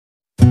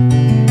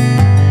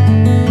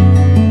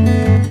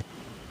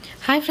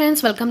Hi friends,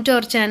 welcome to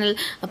our channel.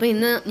 അപ്പോൾ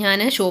ഇന്ന് ഞാൻ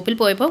ഷോപ്പിൽ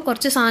പോയപ്പോൾ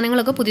കുറച്ച്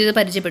സാധനങ്ങളൊക്കെ പുതിയത്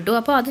പരിചയപ്പെട്ടു.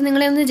 അപ്പോൾ അത്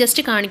നിങ്ങളെ ഒന്ന്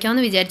ജസ്റ്റ്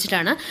കാണിക്കാമെന്ന്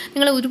വിചാരിച്ചിട്ടാണ്.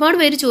 നിങ്ങൾ ഒരുപാട്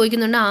പേര്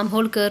ചോദിക്കുന്നുണ്ട് ആം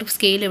ഹോൾ കർവ്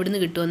സ്കെയിൽ എവിടെ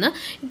നിന്ന് കിട്ടുമെന്ന്.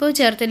 ഇപ്പോൾ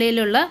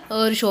ചേർത്തലയിലുള്ള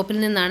ഒരു ഷോപ്പിൽ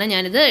നിന്നാണ്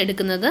ഞാനിത്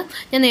എടുക്കുന്നത്.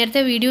 ഞാൻ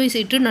നേരത്തെ വീഡിയോ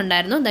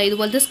ഇട്ടിട്ടുണ്ടായിരുന്നു.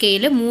 ഇതുപോലത്തെ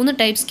സ്കെയിൽ 3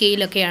 ടൈപ്പ്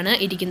സ്കെയിലൊക്കെയാണ്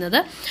ഇരിക്കുന്നത്.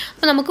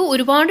 അപ്പോൾ നമുക്ക്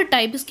ഒരുപാട്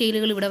ടൈപ്പ്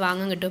സ്കെയിലുകൾ ഇവിടെ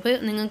വാങ്ങാൻ കിട്ടും. അപ്പോൾ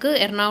നിങ്ങൾക്ക്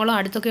എറണാകുളം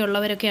അടുത്തൊക്കെ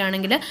ഉള്ളവരൊക്കെ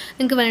ആണെങ്കിൽ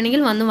നിങ്ങൾക്ക്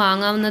വേണമെങ്കിൽ വന്ന്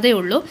വാങ്ങാവുന്നതേ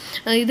ഉള്ളൂ.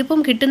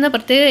 ഇതിപ്പം കിട്ടുന്ന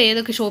പ്രത്യേക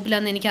ഏതൊക്കെ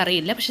ഷോപ്പിലാണെന്ന്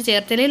എനിക്കറിയില്ല. പക്ഷേ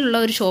ചേർത്തലയിലുള്ള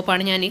ഒരു ഷോപ്പാണ്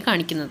ഞാൻ ഈ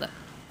കാണിക്കുന്നത്.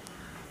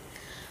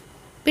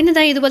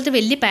 പിന്നെ ഇതുപോലത്തെ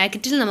വലിയ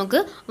പാക്കറ്റിൽ നമുക്ക്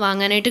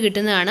വാങ്ങാനായിട്ട്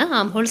കിട്ടുന്നതാണ്.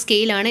 ആം ഹോൾ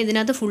സ്കെയിലാണ്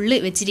ഇതിനകത്ത്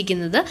ഫുള്ള്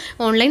വെച്ചിരിക്കുന്നത്.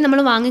 ഓൺലൈൻ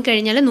നമ്മൾ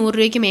വാങ്ങിക്കഴിഞ്ഞാൽ 100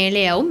 രൂപയ്ക്ക്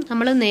മേലെയാവും.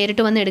 നമ്മൾ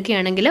നേരിട്ട് വന്ന്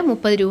എടുക്കുകയാണെങ്കിൽ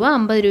 30 രൂപ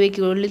 50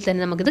 രൂപയ്ക്കുള്ളിൽ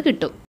തന്നെ നമുക്കിത്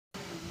കിട്ടും.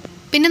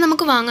 പിന്നെ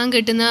നമുക്ക് വാങ്ങാൻ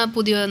കിട്ടുന്ന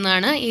പുതിയ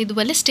ഒന്നാണ്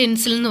ഇതുപോലെ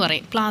സ്റ്റെൻസിൽ എന്ന്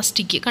പറയും.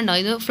 പ്ലാസ്റ്റിക് കണ്ടോ,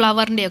 ഇത്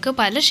ഫ്ലവറിൻ്റെയൊക്കെ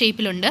പല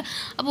ഷേപ്പിലുണ്ട്.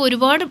 അപ്പോൾ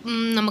ഒരുപാട്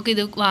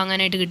നമുക്കിത്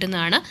വാങ്ങാനായിട്ട്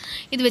കിട്ടുന്നതാണ്.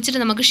 ഇത്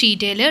വെച്ചിട്ട് നമുക്ക്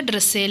ഷീറ്റേൽ,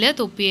 ഡ്രസ്സേൽ,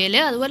 തൊപ്പിയേൽ,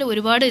 അതുപോലെ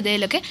ഒരുപാട്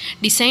ഇതിലൊക്കെ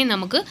ഡിസൈൻ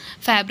നമുക്ക്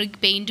ഫാബ്രിക്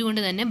പെയിൻറ്റ്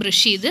കൊണ്ട് തന്നെ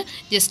ബ്രഷ് ചെയ്ത്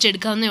ജസ്റ്റ്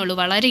എടുക്കാവുന്നേ ഉള്ളൂ.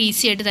 വളരെ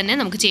ഈസി ആയിട്ട് തന്നെ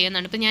നമുക്ക്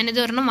ചെയ്യുന്നതാണ്. ഇപ്പോൾ ഞാനിത്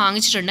ഒരെണ്ണം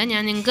വാങ്ങിച്ചിട്ടുണ്ട്.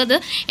 ഞാൻ നിങ്ങൾക്കത്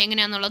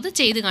എങ്ങനെയാണെന്നുള്ളത്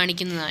ചെയ്ത്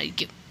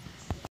കാണിക്കുന്നതായിരിക്കും.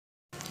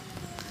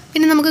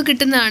 പിന്നെ നമുക്ക്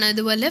കിട്ടുന്നതാണ്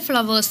ഇതുപോലെ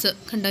ഫ്ലവേഴ്സ്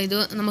കണ്ടോ. ഇത്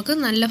നമുക്ക്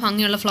നല്ല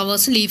ഭംഗിയുള്ള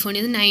ഫ്ലവേഴ്സ് ലീഫാണ്.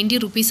 ഇത് 90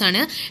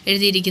 റുപ്പീസാണ്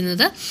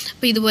എഴുതിയിരിക്കുന്നത്.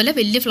 അപ്പോൾ ഇതുപോലെ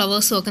വലിയ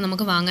ഫ്ലവേഴ്സും ഒക്കെ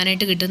നമുക്ക്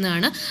വാങ്ങാനായിട്ട്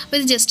കിട്ടുന്നതാണ്. അപ്പോൾ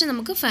ഇത് ജസ്റ്റ്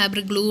നമുക്ക്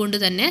ഫാബ്രിക് ഗ്ലൂ കൊണ്ട്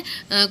തന്നെ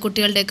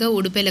കുട്ടികളുടെയൊക്കെ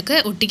ഉടുപ്പിലൊക്കെ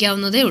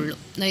ഒട്ടിക്കാവുന്നതേ ഉള്ളൂ.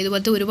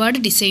 ഇതുപോലത്തെ ഒരുപാട്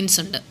ഡിസൈൻസ്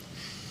ഉണ്ട്.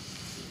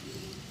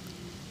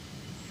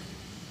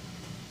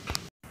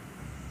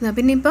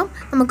 പിന്നെ ഇപ്പം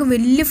നമുക്ക്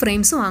വലിയ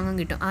ഫ്രെയിംസ് വാങ്ങാൻ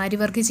കിട്ടും. ആരി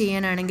വർക്ക്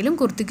ചെയ്യാനാണെങ്കിലും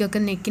കുർത്തിക്കൊക്കെ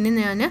നെക്കിന്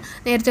ഞാൻ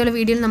നേരത്തെയുള്ള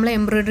വീഡിയോയിൽ നമ്മൾ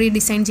എംബ്രോയ്ഡറി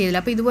ഡിസൈൻ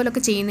ചെയ്തില്ല. അപ്പോൾ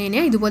ഇതുപോലൊക്കെ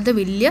ചെയ്യുന്നതിന് ഇതുപോലത്തെ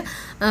വലിയ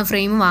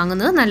ഫ്രെയിം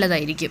വാങ്ങുന്നത്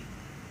നല്ലതായിരിക്കും.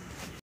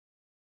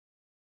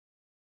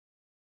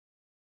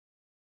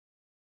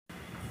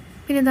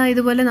 പിന്നെ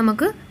ഇതുപോലെ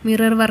നമുക്ക്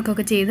മിറർ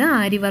വർക്കൊക്കെ ചെയ്ത്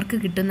ആരി വർക്ക്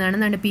കിട്ടുന്നതാണ്.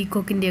 നമ്മുടെ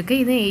പീക്കോക്കിൻ്റെയൊക്കെ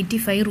ഇത്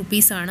 85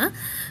 റുപ്പീസാണ്.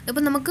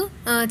 അപ്പോൾ നമുക്ക്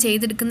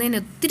ചെയ്തെടുക്കുന്നതിന്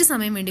ഒത്തിരി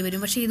സമയം വേണ്ടി വരും.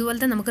 പക്ഷേ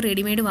ഇതുപോലത്തെ നമുക്ക്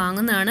റെഡിമെയ്ഡ്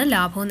വാങ്ങുന്നതാണ്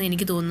ലാഭമെന്ന്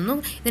എനിക്ക് തോന്നുന്നു.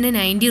 ഇതിന്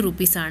 90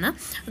 റുപ്പീസാണ്.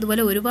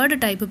 അതുപോലെ ഒരുപാട്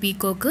ടൈപ്പ്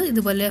പീക്കോക്ക്,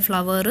 ഇതുപോലെ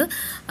ഫ്ലവർ,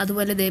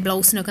 അതുപോലെ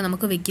ബ്ലൗസിനൊക്കെ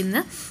നമുക്ക്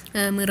വെക്കുന്ന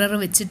മിറർ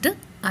വെച്ചിട്ട്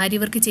ആരി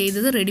വർക്ക്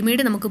ചെയ്തത്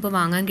റെഡിമെയ്ഡ് നമുക്കിപ്പോൾ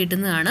വാങ്ങാൻ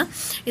കിട്ടുന്നതാണ്.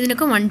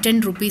 ഇതിനൊക്കെ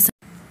 110 റുപ്പീസ്.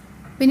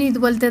 പിന്നെ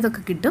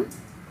ഇതുപോലത്തേതൊക്കെ കിട്ടും.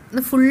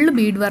 ഇത് ഫുള്ള്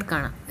ബീഡ്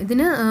വർക്കാണ്.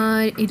 ഇതിന്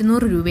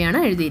 200 രൂപയാണ്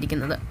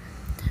എഴുതിയിരിക്കുന്നത്.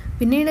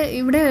 പിന്നീട്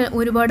ഇവിടെ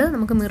ഒരുപാട്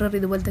നമുക്ക് മിറർ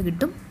ഇതുപോലത്തെ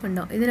കിട്ടും.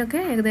 ഉണ്ടോ, ഇതിനൊക്കെ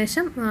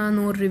ഏകദേശം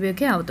 100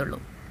 രൂപയൊക്കെ ആവത്തുള്ളൂ.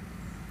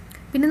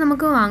 പിന്നെ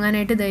നമുക്ക്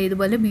വാങ്ങാനായിട്ട്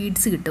ഇതുപോലെ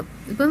ബീഡ്സ് കിട്ടും.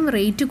 ഇപ്പം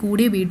റേറ്റ്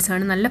കൂടിയ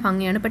ബീഡ്സാണ്, നല്ല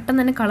ഭംഗിയാണ്,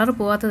 പെട്ടെന്ന് തന്നെ കളർ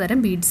പോകാത്ത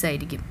തരം ബീഡ്സ്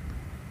ആയിരിക്കും.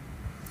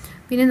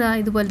 പിന്നെ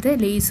ഇതുപോലത്തെ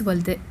ലേസ്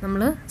പോലത്തെ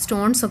നമ്മൾ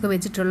സ്റ്റോൺസൊക്കെ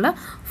വെച്ചിട്ടുള്ള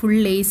ഫുൾ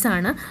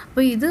ലേസാണ്.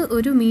 അപ്പോൾ ഇത്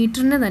ഒരു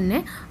മീറ്ററിന്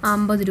തന്നെ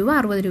 50 രൂപ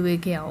 60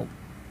 രൂപയൊക്കെ ആവും.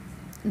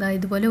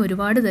 ഇതുപോലെ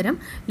ഒരുപാട് തരം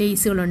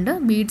ലേസുകളുണ്ട്.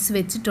 ബീഡ്സ്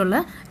വെച്ചിട്ടുള്ള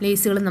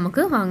ലേസുകൾ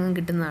നമുക്ക് വാങ്ങാൻ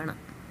കിട്ടുന്നതാണ്.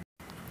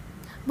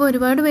 അപ്പോൾ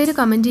ഒരുപാട് പേര്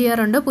കമൻറ്റ്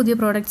ചെയ്യാറുണ്ട് പുതിയ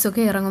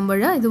പ്രോഡക്റ്റ്സൊക്കെ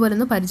ഇറങ്ങുമ്പോൾ ഇതുപോലെ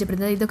ഒന്ന്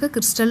പരിചയപ്പെടുത്തുന്നത്. ഇതൊക്കെ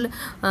ക്രിസ്റ്റൽ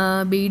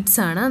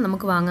ബീഡ്സാണ്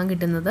നമുക്ക് വാങ്ങാൻ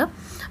കിട്ടുന്നത്.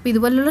 അപ്പോൾ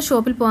ഇതുപോലെയുള്ള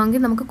ഷോപ്പിൽ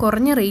പോകാമെങ്കിൽ നമുക്ക്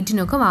കുറഞ്ഞ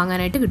റേറ്റിനൊക്കെ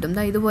വാങ്ങാനായിട്ട് കിട്ടും.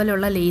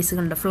 ഇതുപോലെയുള്ള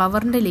ലേസുകളുണ്ട്.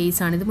 ഫ്ലവറിൻ്റെ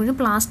ലേസാണ്. ഇത് മുഴുവൻ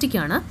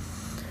പ്ലാസ്റ്റിക്കാണ്.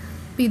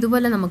 അപ്പോൾ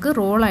ഇതുപോലെ നമുക്ക്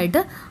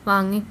റോളായിട്ട്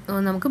വാങ്ങി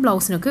നമുക്ക്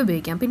ബ്ലൗസിനൊക്കെ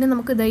ഉപയോഗിക്കാം. പിന്നെ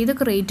നമുക്ക്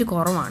ഇതൊക്കെ റേറ്റ്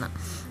കുറവാണ്.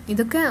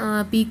 ഇതൊക്കെ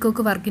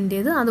പീക്കോക്ക്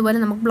വർക്കിൻ്റേത്. അതുപോലെ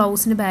നമുക്ക്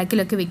ബ്ലൗസിൻ്റെ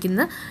ബാക്കിലൊക്കെ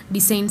വെക്കുന്ന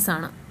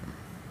ഡിസൈൻസാണ്.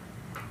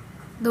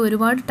 ഇത്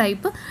ഒരുപാട്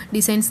ടൈപ്പ്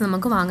ഡിസൈൻസ്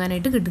നമുക്ക്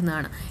വാങ്ങാനായിട്ട്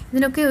കിട്ടുന്നതാണ്.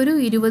 ഇതിനൊക്കെ ഒരു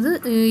 20,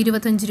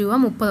 25 രൂപ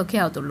 30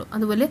 ആവത്തുള്ളൂ.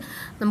 അതുപോലെ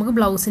നമുക്ക്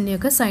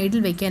ബ്ലൗസിൻ്റെയൊക്കെ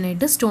സൈഡിൽ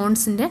വെക്കാനായിട്ട്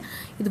സ്റ്റോൺസിൻ്റെ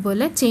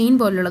ഇതുപോലെ ചെയിൻ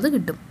പോലുള്ളത്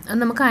കിട്ടും. അത്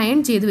നമുക്ക്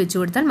അയൺ ചെയ്ത് വെച്ച്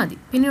കൊടുത്താൽ മതി.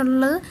 പിന്നെ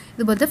ഉള്ളത്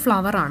ഇതുപോലത്തെ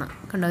ഫ്ലവറാണ്.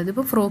 കണ്ടോ,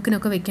 ഇതിപ്പോൾ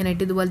ഫ്രോക്കിനൊക്കെ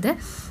വെക്കാനായിട്ട് ഇതുപോലത്തെ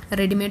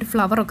റെഡിമെയ്ഡ്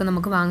ഫ്ലവറൊക്കെ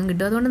നമുക്ക് വാങ്ങാൻ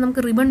കിട്ടും. അതുകൊണ്ട്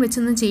നമുക്ക് റിബൺ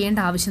വെച്ചൊന്നും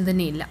ചെയ്യേണ്ട ആവശ്യം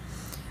തന്നെയില്ല.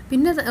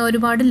 പിന്നെ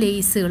ഒരുപാട്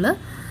ലേസുകൾ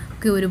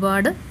ഒക്കെ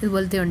ഒരുപാട്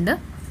ഇതുപോലത്തെ ഉണ്ട്.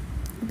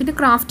 പിന്നെ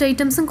ക്രാഫ്റ്റ്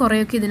ഐറ്റംസും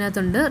കുറേയൊക്കെ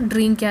ഇതിനകത്തുണ്ട്.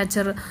 ഡ്രീം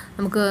ക്യാച്ചർ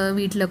നമുക്ക്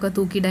വീട്ടിലൊക്കെ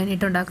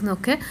തൂക്കിയിടാനായിട്ട്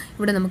ഉണ്ടാക്കുന്നതൊക്കെ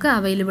ഇവിടെ നമുക്ക്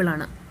അവൈലബിൾ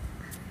ആണ്.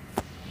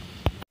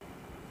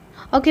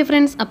 ഓക്കെ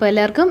ഫ്രണ്ട്സ്, അപ്പോൾ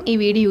എല്ലാവർക്കും ഈ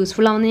വീഡിയോ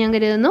യൂസ്ഫുൾ ആവുമെന്ന് ഞാൻ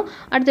കരുതുന്നു.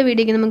 അടുത്ത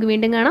വീഡിയോയ്ക്ക് നമുക്ക്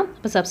വീണ്ടും കാണാം.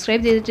 അപ്പോൾ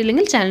സബ്സ്ക്രൈബ്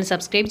ചെയ്തിട്ടില്ലെങ്കിൽ ചാനൽ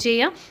സബ്സ്ക്രൈബ്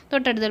ചെയ്യാം.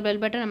 തൊട്ടടുത്ത ബെൽ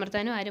ബട്ടൺ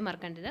അമർത്താനും ആരും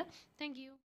മറക്കരുത്. Thank you.